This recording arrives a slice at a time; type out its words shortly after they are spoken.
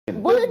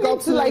But they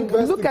need to like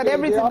look at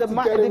everything. The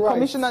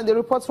commissioner, the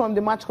reports from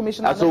the match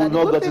commissioner. So we've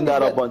not gotten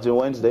that up until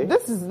Wednesday.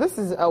 This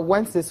is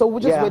Wednesday. So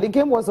we just wait. The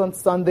game was on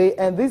Sunday,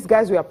 and these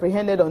guys were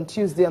apprehended on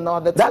Tuesday and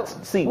all that.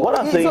 What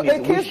I'm saying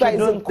is we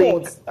shouldn't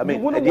think. I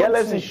mean, the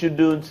LFC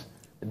shouldn't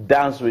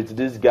dance with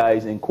these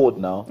guys in court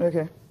now.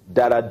 Okay.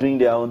 That are doing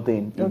their own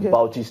thing in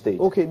Bauchi State.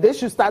 Okay, they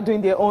should start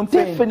doing their own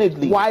thing.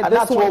 Definitely. Why and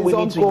that's what we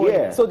need to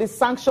hear. So the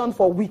sanction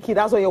for Wiki,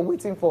 that's what you're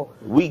waiting for.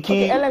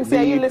 Wiki, LMC,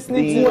 are you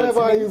listening to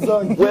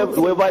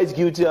whoever is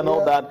guilty and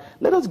all that,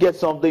 let us get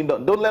something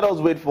done. Don't let us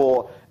wait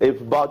for a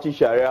Bauchi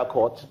Sharia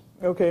court.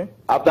 Okay.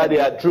 After they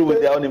are through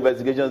with their own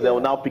investigations, they will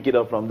now pick it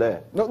up from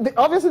there. No,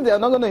 obviously, they are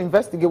not going to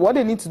investigate. What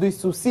they need to do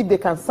is to see if they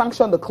can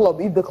sanction the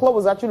club, if the club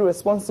was actually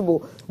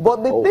responsible.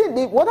 But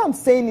what I'm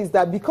saying is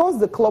that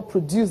because the club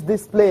produced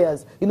these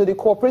players, you know, they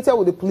cooperated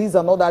with the police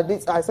and all that.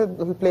 I said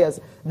the players,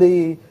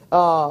 the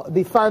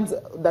fans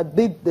that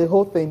did the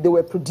whole thing, they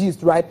were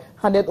produced, right,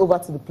 handed over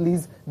to the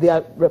police. They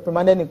are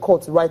reprimanded in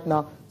court right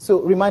now. So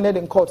remanded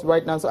in court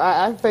right now. So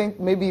I think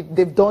maybe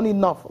they've done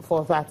enough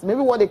for that.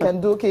 Maybe what they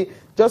can do, okay,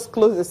 just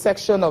close a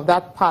section of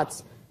that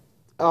part.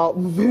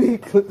 Maybe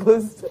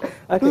close.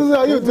 Okay. This is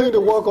how you're doing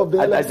the work of the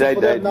LMC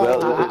for them now.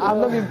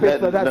 I'm not being paid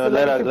for that. No,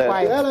 so the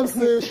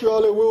LMC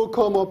surely will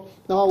come up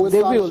now with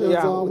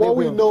sanctions. What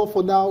we know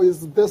for now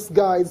is these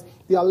guys,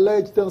 the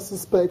alleged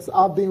suspects,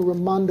 are being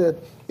remanded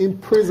in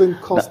prison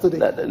custody.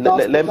 Let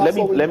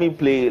me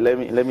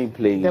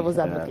play. Devil's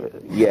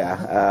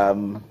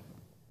advocate.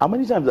 How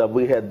many times have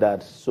we heard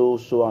that so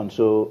and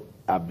so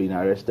have been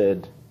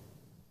arrested,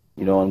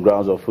 you know, on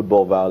grounds of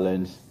football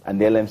violence,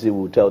 and the LMC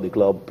will tell the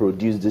club,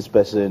 produce this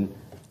person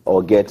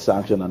or get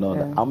sanctioned and all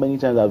that? How many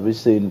times have we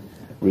seen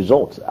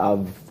results?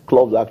 Have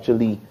clubs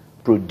actually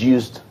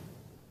produced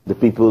the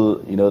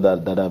people, you know,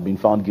 that have been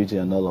found guilty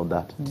and all of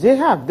that? They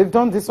have. They've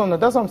done this one.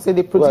 That's what I'm saying.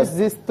 They produced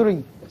these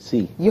three.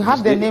 See, you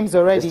have their names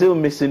already. You're still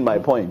missing my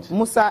point.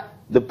 Musa.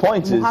 The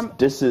point is,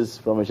 this is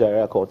from a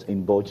Sharia court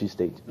in Bauchi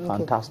State.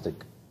 Fantastic.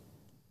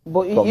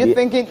 But you're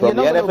thinking you're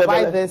not going to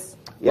buy this?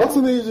 Yeah.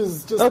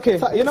 Just okay,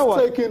 you know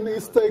what?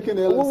 He's taking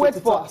LMC. We'll wait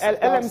for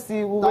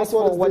LMC. We'll wait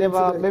for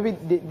whatever. Maybe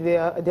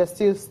they're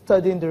still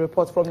studying the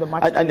reports from the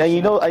match. And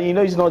you know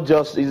it's not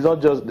just.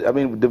 I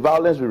mean, the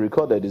violence we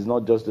recorded is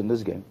not just in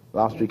this game.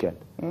 Last weekend,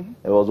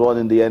 there was one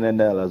in the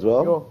NNL as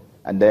well. Sure.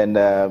 And then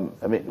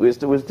I mean, we're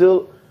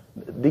still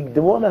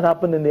the one that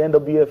happened in the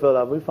NWFL.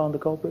 Have we found the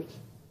culprits?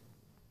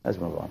 Let's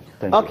move on.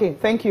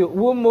 Thank you.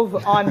 We'll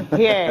move on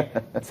here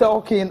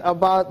talking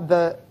about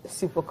the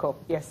Super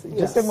Cup. Yes.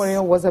 Jose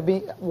Mourinho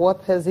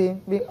what has he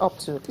been up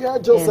to? Yeah,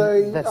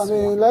 Jose, I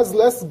mean,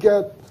 let's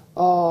get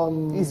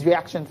his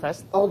reaction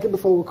first. Okay,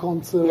 before we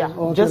come to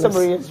Jose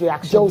Mourinho's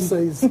reaction.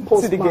 Jose's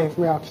post-match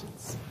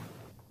reactions.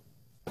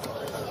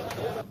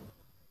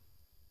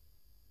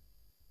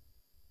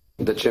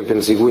 The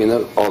Champions League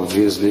winner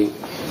obviously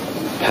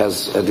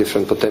has a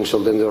different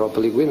potential than the Europa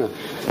League winner.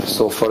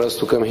 So for us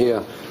to come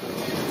here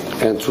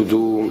and to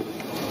do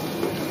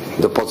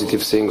the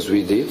positive things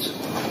we did,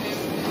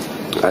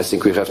 I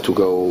think we have to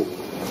go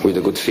with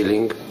a good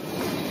feeling,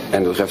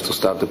 and we have to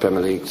start the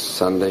Premier League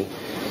Sunday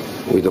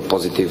with a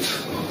positive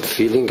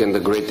feeling and a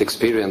great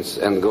experience.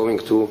 And going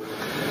to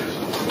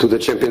the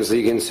Champions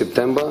League in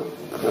September,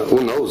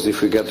 who knows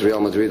if we get Real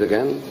Madrid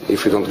again.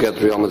 If we don't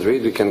get Real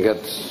Madrid, we can get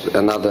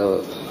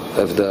another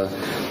of the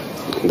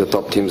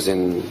top teams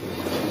in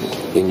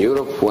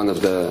Europe, one of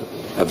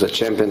the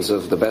champions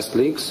of the best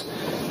leagues.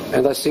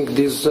 And I think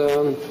this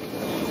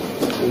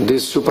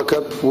Super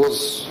Cup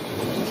was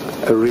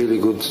a really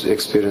good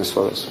experience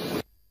for us.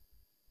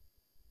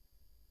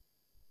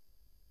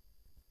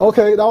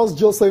 Okay, that was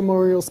Jose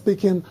Mourinho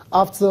speaking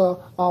after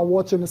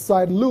watching the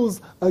side lose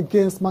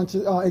against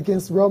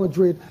Real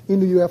Madrid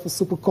in the UEFA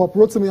Super Cup.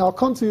 Rotimi, I'll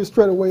come to you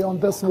straight away on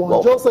this one.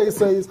 Jose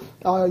says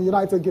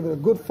United gave it a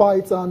good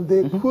fight and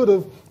they could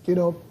have,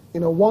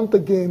 won the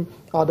game.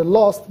 They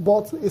lost,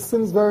 but it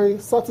seems very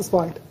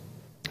satisfied.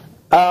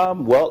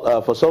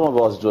 For some of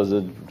us, it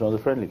was a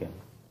friendly game.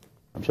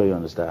 I'm sure you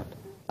understand.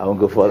 I won't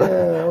go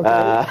further.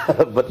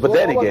 But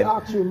then again, the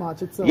actual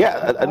match itself?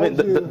 Yeah, I mean,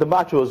 the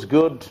match was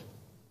good.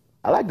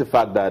 I like the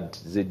fact that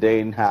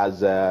Zidane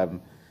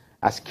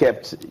has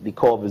kept the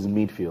core of his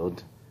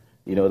midfield.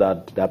 You know,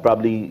 that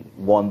probably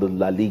won the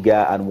La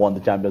Liga and won the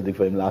Champions League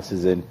for him last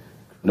season.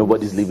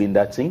 Nobody's leaving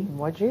that team.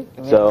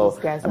 So,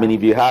 I mean,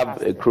 if you have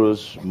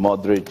Kroos,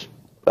 Modric,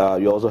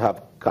 you also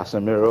have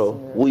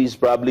Casemiro, who is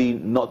probably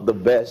not the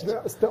best,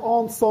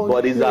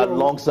 but he's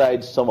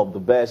alongside some of the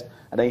best.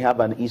 And then you have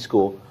an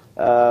Isco.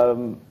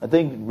 I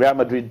think Real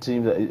Madrid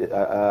team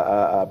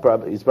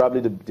is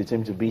probably the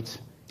team to beat,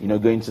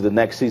 going to the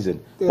next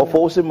season. Yeah. But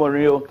for Jose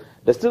Mourinho,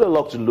 there's still a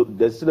lot to look.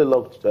 There's still a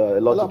lot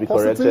to be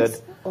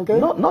corrected. Okay.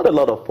 Not a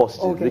lot of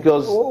positives,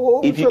 because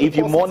if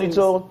you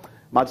monitor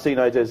Manchester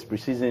United's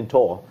preseason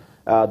tour,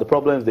 the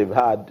problems they've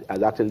had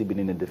has actually been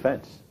in the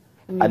defense.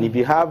 And if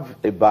you have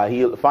a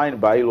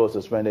Bahil was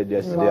suspended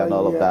yesterday and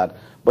all of that.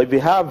 But if you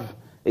have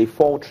a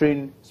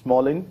faltering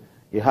Smalling,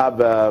 you have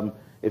a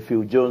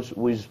Phil Jones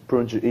who is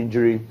prone to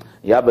injury,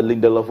 you have a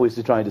Lindelof who is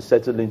still trying to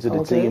settle into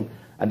the team,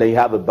 and then you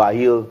have a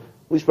Bahil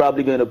who's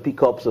probably going to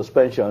pick up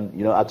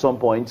suspension, at some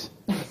point,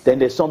 then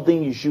there's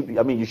something you should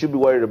be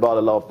worried about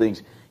a lot of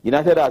things.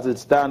 United, as it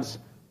stands,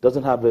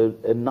 doesn't have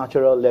a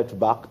natural left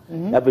back.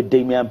 Have a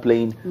Damian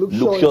playing.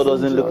 Luke Shaw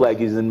doesn't look like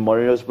he's in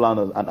Mourinho's plan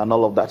and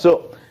all of that.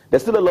 So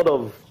there's still a lot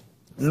of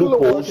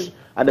loopholes,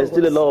 and there's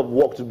still a lot of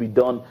work to be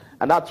done.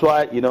 And that's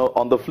why,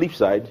 on the flip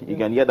side, you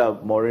can hear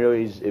that Mourinho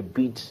is a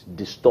bit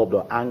disturbed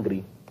or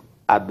angry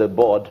at the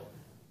board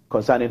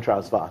concerning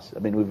transfers. I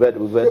mean, we've heard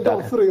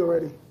that. 3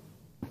 already.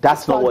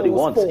 That's not what he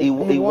wants.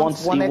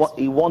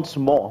 He wants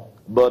more,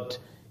 but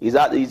he's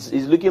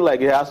looking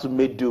like he has to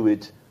make do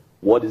with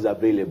what is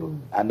available,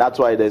 and that's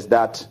why there's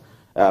that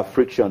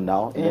friction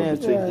now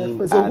between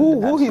him. So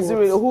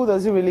who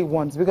does he really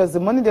want? Because the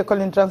money they're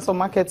calling transfer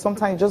market,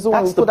 sometimes just don't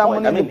want to put that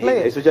money in the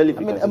player. Especially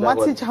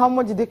Matic, how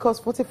much did they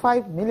cost?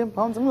 £45 million.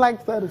 I'm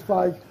like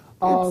 35.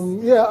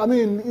 Yeah, I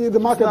mean, the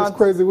market is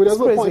crazy. There's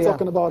no point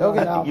talking about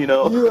that now.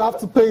 You have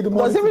to pay the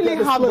money. Does he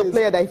really have the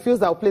player that he feels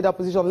that will play that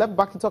position? Left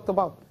back, he talked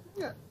about.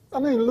 Yeah. I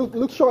mean,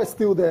 Luke Shaw is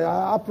still there.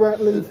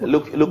 Apparently,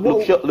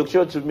 Luke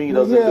Shaw to me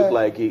doesn't look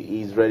like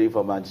he's ready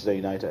for Manchester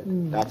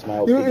United. That's my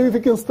opinion. If he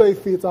can stay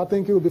fit, I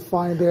think he'll be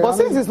fine there. But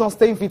since he's not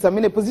staying fit,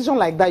 a position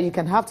like that, you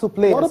can have 2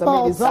 players. What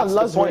about, it's not a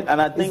luxury.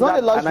 And I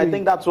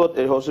think that's what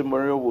Jose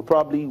Mourinho would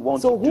probably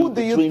want to do. So who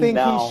do you think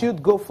he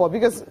should go for?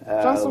 Because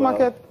transfer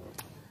market.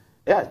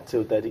 Yeah,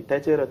 till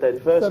 30th or 31st.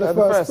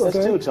 31st.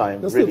 There's still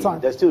time.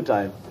 There's still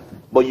time.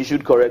 But you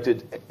should correct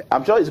it.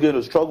 I'm sure he's going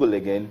to struggle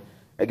again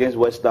against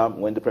West Ham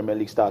when the Premier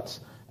League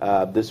starts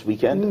this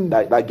weekend.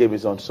 That game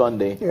is on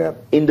Sunday. Yeah.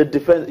 In the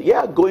defense,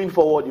 going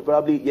forward, you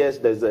probably, there's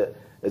a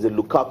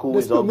Lukaku who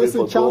is hungry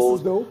for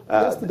goals.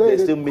 They're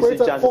still missing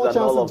chances and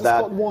all of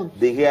that.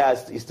 The hair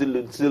still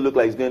look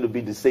like he's going to be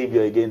the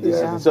savior again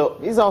this season. So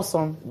he's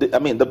awesome.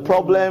 The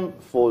problem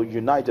for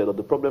United, or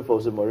the problem for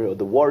Jose Mourinho,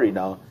 the worry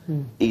now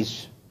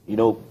is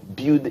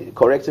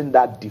correcting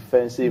that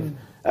defensive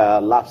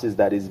lapses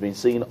that he's been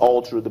seeing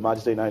all through the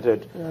Manchester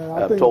United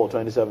tour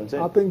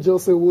 2017. I think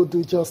Jose will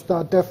do just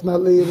that,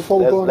 definitely.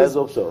 Let's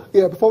hope so.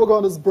 Yeah, before we go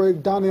on this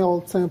break, Daniel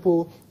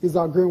Temple is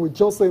agreeing with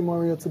Jose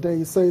Mourinho today.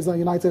 He says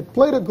United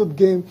played a good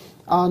game,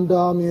 and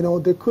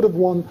they could have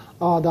won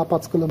that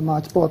particular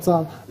match, but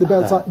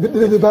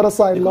the better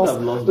side lost.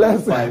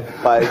 Let's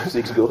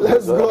 5-6 goals.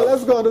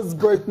 Let's go on this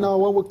break now.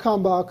 When we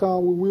come back, we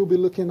will be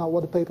looking at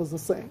what the papers are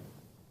saying.